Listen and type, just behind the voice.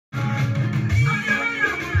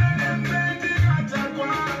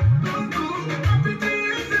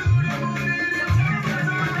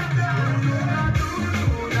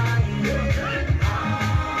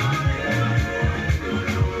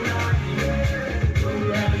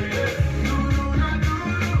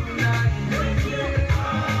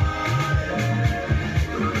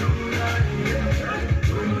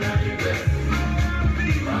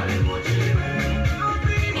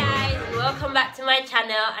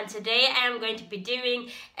and today I am going to be doing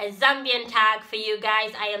a Zambian tag for you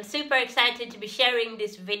guys. I am super excited to be sharing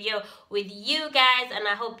this video with you guys and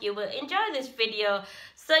I hope you will enjoy this video.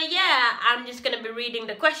 So yeah, I'm just going to be reading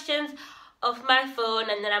the questions off my phone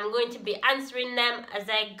and then I'm going to be answering them as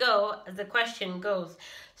I go, as the question goes.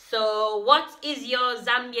 So what is your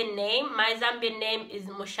Zambian name? My Zambian name is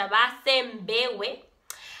Mushabase Mbewe.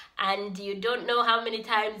 And you don't know how many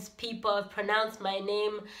times people have pronounced my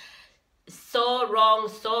name so wrong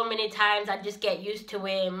so many times. I just get used to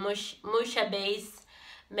it. Mushabase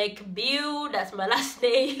Mbewe, that's my last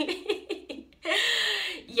name.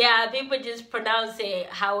 Yeah, people just pronounce it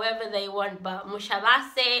however they want, but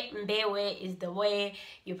Mushabase Mbewe is the way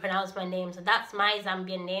you pronounce my name. So that's my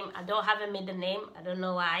Zambian name. I don't have a middle name. I don't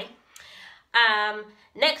know why.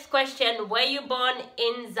 Next question, were you born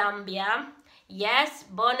in Zambia? Yes,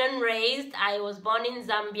 born and raised. I was born in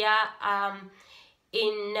Zambia,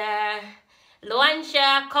 in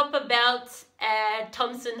Luanshya, Copperbelt,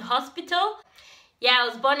 Thompson Hospital. Yeah, I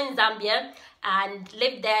was born in Zambia and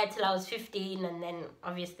lived there till I was 15 and then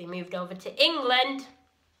obviously moved over to England.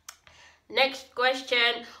 Next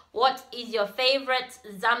question, what is your favorite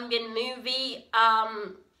Zambian movie?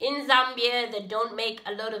 In Zambia, they don't make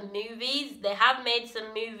a lot of movies. They have made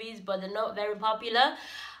some movies, but they're not very popular.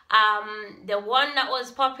 The one that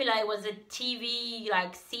was popular, it was a TV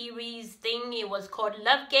like series thing. It was called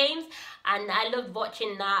Love Games and I loved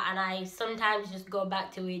watching that and I sometimes just go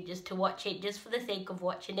back to it just to watch it just for the sake of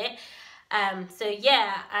watching it. So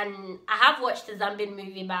yeah, and I have watched the Zambian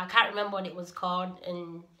movie but I can't remember what it was called,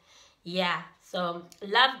 and yeah, so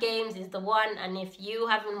Love Games is the one, and if you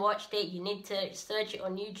haven't watched it you need to search it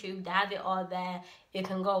on YouTube. They have it all there, you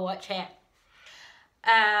can go watch it.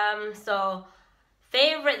 So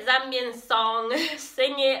favorite Zambian song,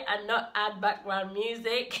 sing it and not add background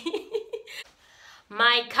music.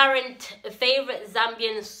 My current favorite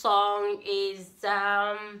Zambian song is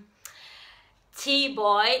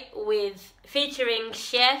T-Boy with featuring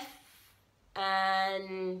Chef,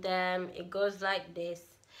 and it goes like this.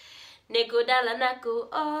 Nekudala naku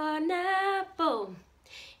onapo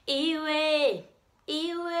iwe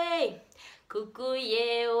iwe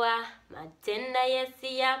kukuyewa matenda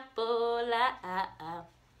yesiyapola.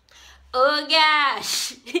 Oh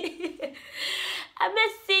gosh. I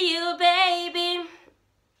miss you, baby.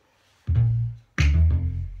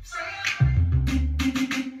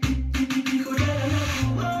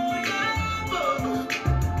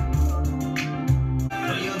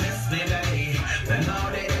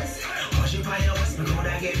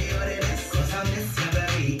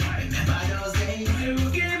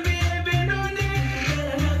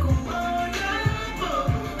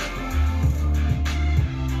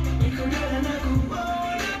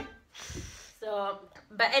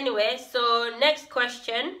 But anyway, so next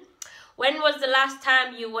question. When was the last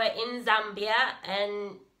time you were in Zambia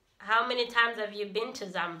and how many times have you been to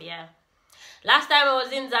Zambia? Last time I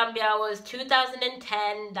was in Zambia was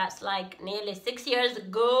 2010. That's like nearly 6 years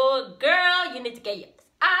ago. Girl, you need to get your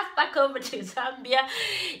ass back over to Zambia.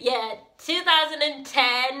 Yeah,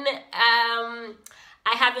 2010. I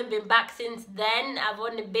haven't been back since then. I've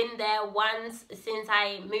only been there once since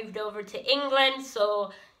I moved over to England.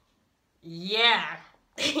 So yeah.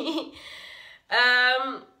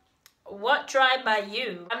 What tribe are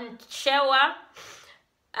you? I'm Chewa.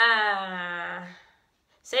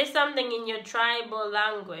 Say something in your tribal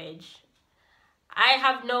language. I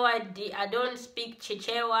have no idea. I don't speak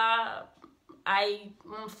Chichewa. I'm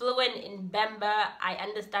fluent in Bemba. I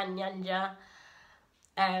understand Nyanja.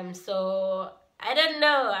 So I don't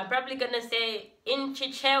know. I'm probably gonna say in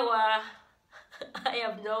Chichewa. I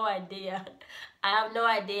have no idea. I have no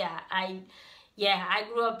idea. I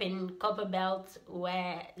grew up in Copperbelt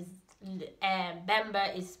where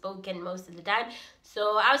Bemba is spoken most of the time.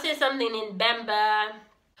 So I'll say something in Bemba,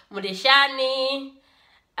 Mudishani,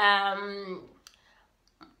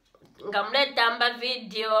 ngamleta mba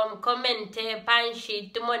video, mkomente,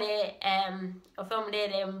 panshi, tumone,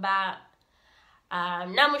 ofemlele mba.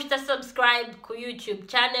 Na mushta subscribe ku YouTube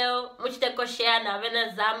channel, mushta ko share na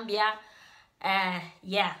vena Zambia.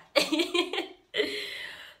 Yeah.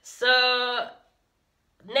 So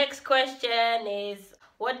next question is,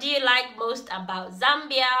 what do you like most about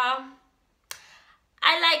Zambia?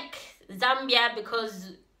 I like Zambia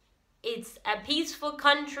because it's a peaceful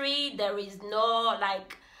country. There is no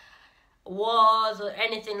like wars or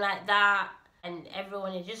anything like that, and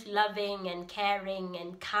everyone is just loving and caring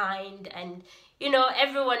and kind, and you know,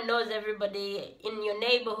 everyone knows everybody in your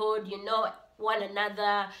neighborhood. You know one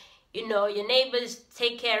another. You know, your neighbors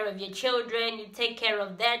take care of your children, you take care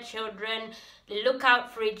of their children, they look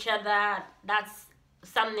out for each other. That's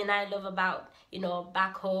something I love about, you know,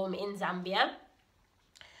 back home in Zambia.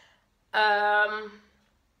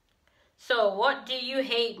 So what do you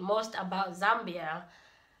hate most about Zambia?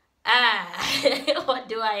 What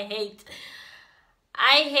do I hate?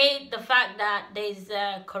 I hate the fact that there's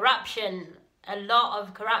corruption, a lot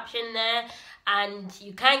of corruption there, and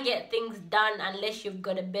you can't get things done unless you've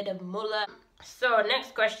got a bit of mullah. So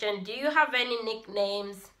next question, do you have any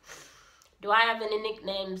nicknames? Do I have any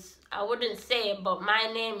nicknames? I wouldn't say, but my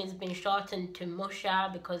name has been shortened to Musha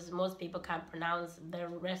because most people can't pronounce the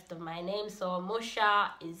rest of my name. So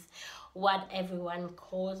Musha is what everyone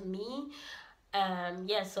calls me.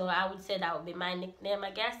 Yeah, so I would say that would be my nickname,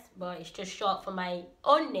 I guess, but it's just short for my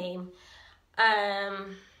own name.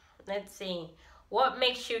 Let's see, what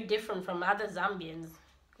makes you different from other Zambians?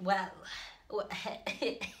 Well,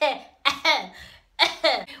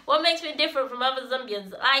 what makes me different from other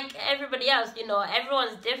Zambians? Like everybody else, you know,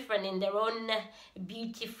 everyone's different in their own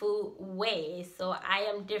beautiful way. So I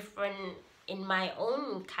am different in my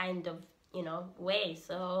own kind of, you know, way.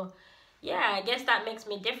 So yeah, I guess that makes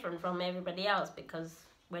me different from everybody else, because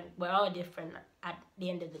we're all different at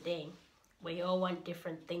the end of the day. We all want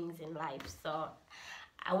different things in life. So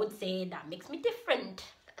I would say that makes me different.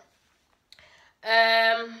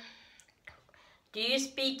 Do you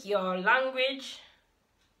speak your language?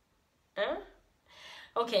 Huh?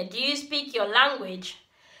 Okay, do you speak your language?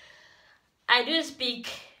 I do speak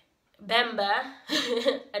Bemba.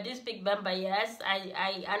 I do speak Bemba, yes.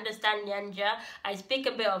 I understand Nyanja. I speak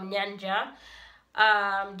a bit of Nyanja.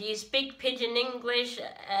 Do you speak Pidgin English?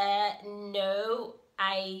 No.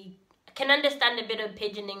 I can understand a bit of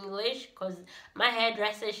Pidgin English because my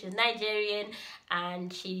hairdresser, she's Nigerian,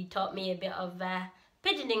 and she taught me a bit of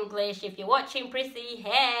Pidgin English. If you're watching, Prissy,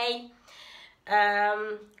 hey.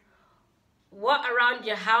 What around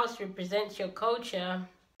your house represents your culture?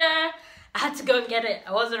 I had to go and get it.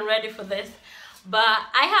 I wasn't ready for this. But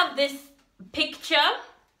I have this picture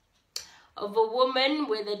of a woman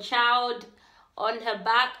with a child on her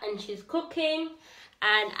back and she's cooking.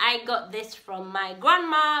 And I got this from my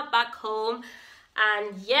grandma back home.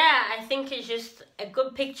 And yeah, I think it's just a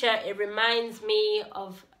good picture. It reminds me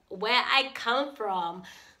of where I come from.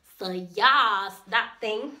 So yes, that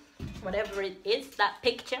thing, whatever it is, that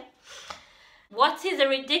picture. What is a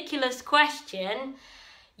ridiculous question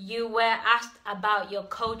you were asked about your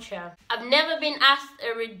culture? I've never been asked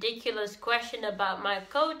a ridiculous question about my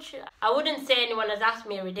culture. I wouldn't say anyone has asked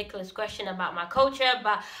me a ridiculous question about my culture,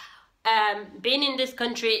 but being in this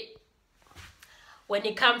country, when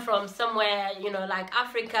you come from somewhere, you know, like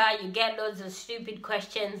Africa, you get loads of stupid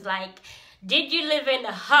questions like, did you live in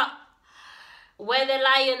a hut? Were the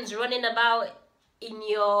lions running about in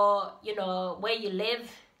your, you know, where you live?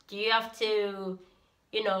 Do you have to,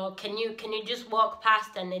 you know, can you just walk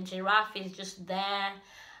past and a giraffe is just there?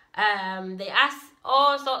 They ask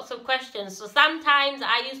all sorts of questions. So sometimes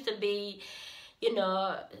I used to be, you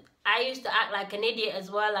know, I used to act like an idiot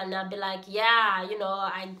as well, and I'd be like, yeah, you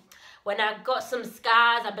know, when I got some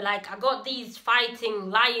scars, I'd be like, I got these fighting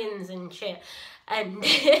lions and shit. And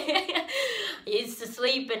I used to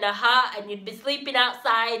sleep in a hut, and you'd be sleeping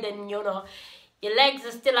outside, and you know, your legs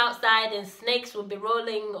are still outside and snakes will be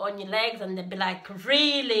rolling on your legs, and they'd be like,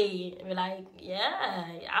 really? I'd be like, yeah,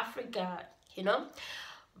 Africa, you know?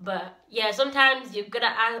 But yeah, sometimes you've got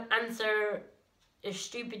to answer a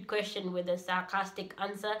stupid question with a sarcastic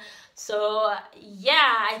answer. So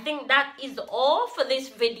yeah, I think that is all for this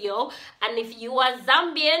video. And if you are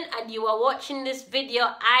Zambian and you are watching this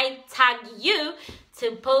video, I tag you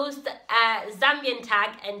to post a Zambian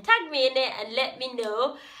tag and tag me in it and let me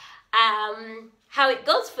know how it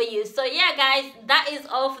goes for you. So yeah guys, that is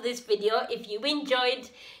all for this video. If you enjoyed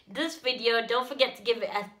this video, don't forget to give it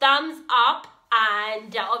a thumbs up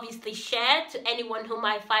and obviously share to anyone who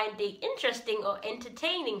might find it interesting or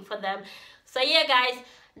entertaining for them. So yeah guys,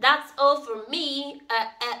 that's all from me.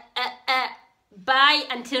 Bye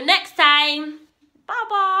until next time. Bye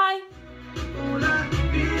bye.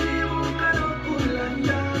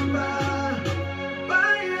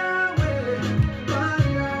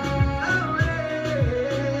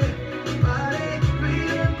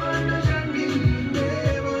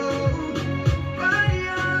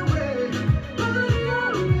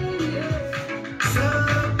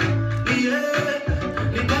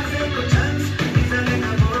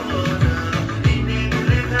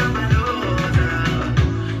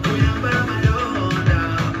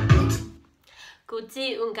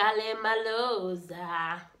 Kuti ungale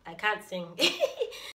maloza. I can't sing.